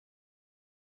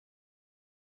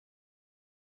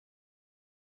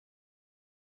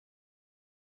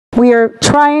We are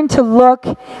trying to look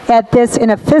at this in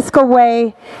a fiscal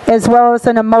way as well as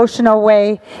an emotional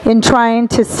way in trying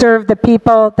to serve the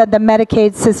people that the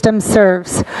Medicaid system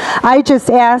serves. I just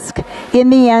ask in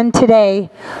the end today,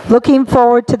 looking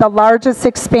forward to the largest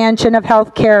expansion of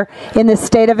health care in the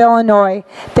state of Illinois,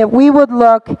 that we would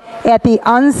look at the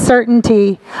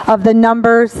uncertainty of the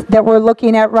numbers that we're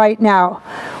looking at right now.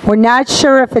 We're not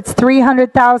sure if it's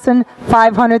 300,000,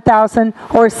 500,000,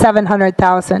 or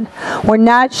 700,000. We're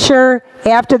not sure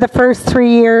after the first 3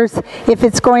 years if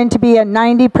it's going to be a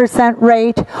 90%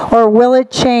 rate or will it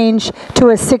change to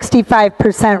a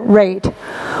 65% rate.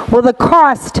 Will the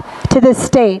cost to the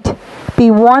state be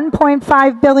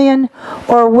 $1.5 billion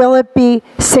or will it be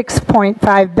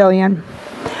 $6.5 billion?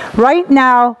 Right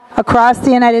now, across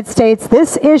the United States,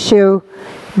 this issue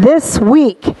this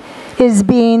week is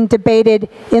being debated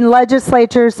in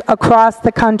legislatures across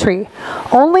the country.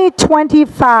 Only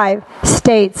 25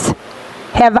 states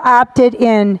have opted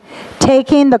in,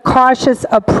 taking the cautious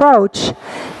approach,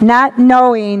 not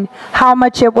knowing how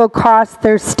much it will cost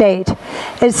their state,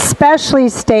 especially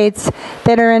states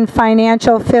that are in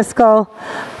financial, fiscal,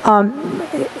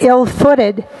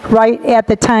 ill-footed right at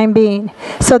the time being.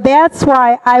 So that's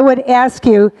why I would ask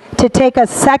you to take a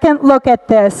second look at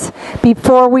this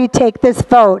before we take this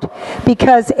vote,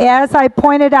 because as I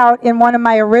pointed out in one of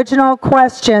my original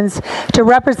questions to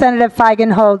Representative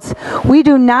Feigenholz, we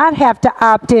do not have to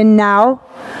opt in now.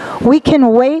 We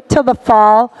can wait till the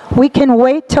fall. We can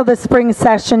wait till the spring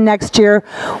session next year.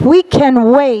 We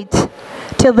can wait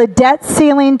till the debt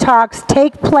ceiling talks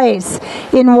take place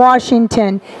in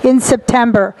Washington in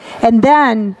September, and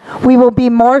then we will be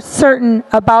more certain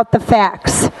about the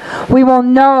facts. We will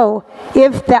know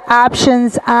if the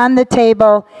options on the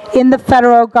table in the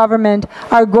federal government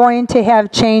are going to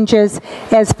have changes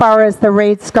as far as the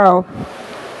rates go.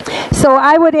 So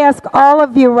I would ask all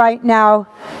of you right now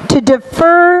to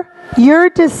defer your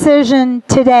decision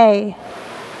today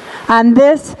on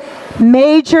this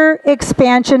major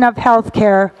expansion of health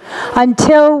care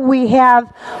until we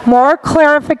have more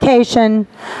clarification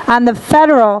on the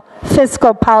federal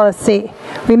fiscal policy.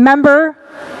 Remember,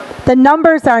 the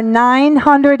numbers are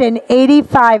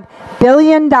 $985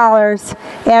 billion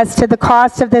as to the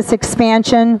cost of this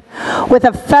expansion, with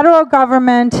a federal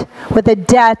government with a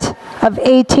debt of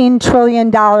 $18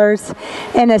 trillion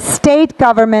and a state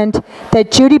government that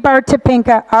Judy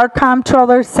Bar-Topinka, our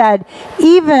comptroller, said,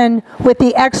 even with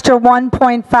the extra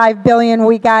 $1.5 billion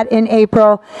we got in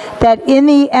April, that in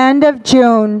the end of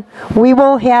June, we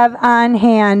will have on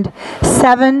hand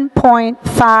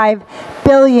 $7.5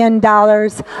 billion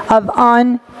of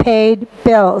unpaid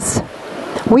bills.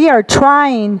 We are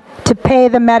trying to pay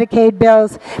the Medicaid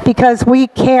bills because we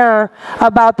care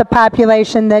about the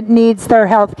population that needs their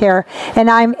health care. And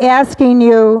I'm asking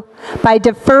you, by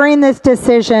deferring this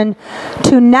decision,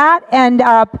 to not end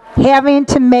up having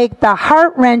to make the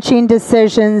heart-wrenching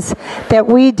decisions that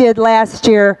we did last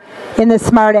year in the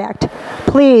SMART Act.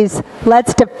 Please,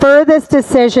 let's defer this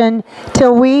decision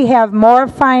till we have more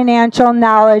financial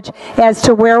knowledge as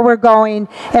to where we're going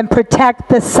and protect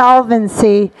the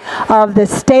solvency of the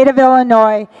state of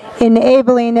Illinois,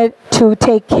 enabling it to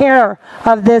take care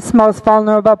of this most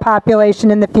vulnerable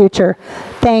population in the future.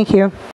 Thank you.